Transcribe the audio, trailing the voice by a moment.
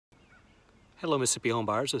Hello, Mississippi home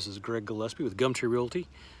buyers. This is Greg Gillespie with Gumtree Realty.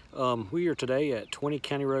 We are today at 20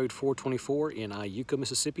 County Road 424 in Iuka,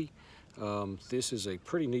 Mississippi. This is a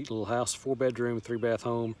pretty neat little house, 4-bedroom, 3-bath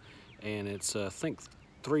home, and it's I think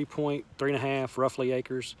 3.5 roughly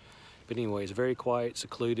acres. But anyways, very quiet,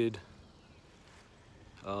 secluded.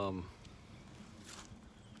 I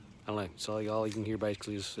don't know. So all you can hear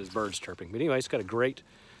basically is birds chirping. But anyway, it's got a great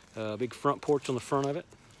big front porch on the front of it.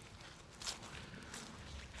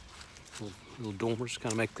 Little dormers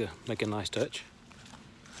kind of make a nice touch.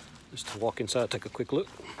 Just to walk inside, take a quick look.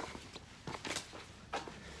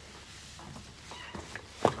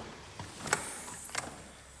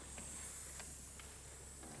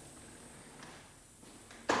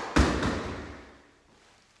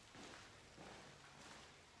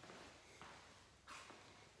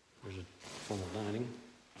 There's a formal dining,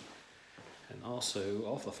 and also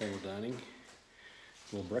off the formal dining,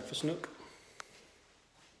 a little breakfast nook.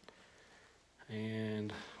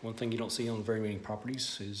 And one thing you don't see on very many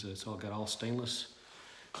properties is it's all got all stainless,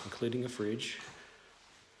 including a fridge.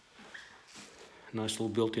 Nice little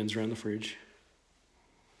built-ins around the fridge.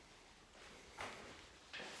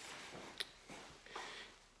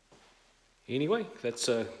 Anyway, that's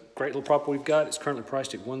a great little property we've got. It's currently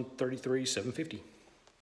priced at $133,750.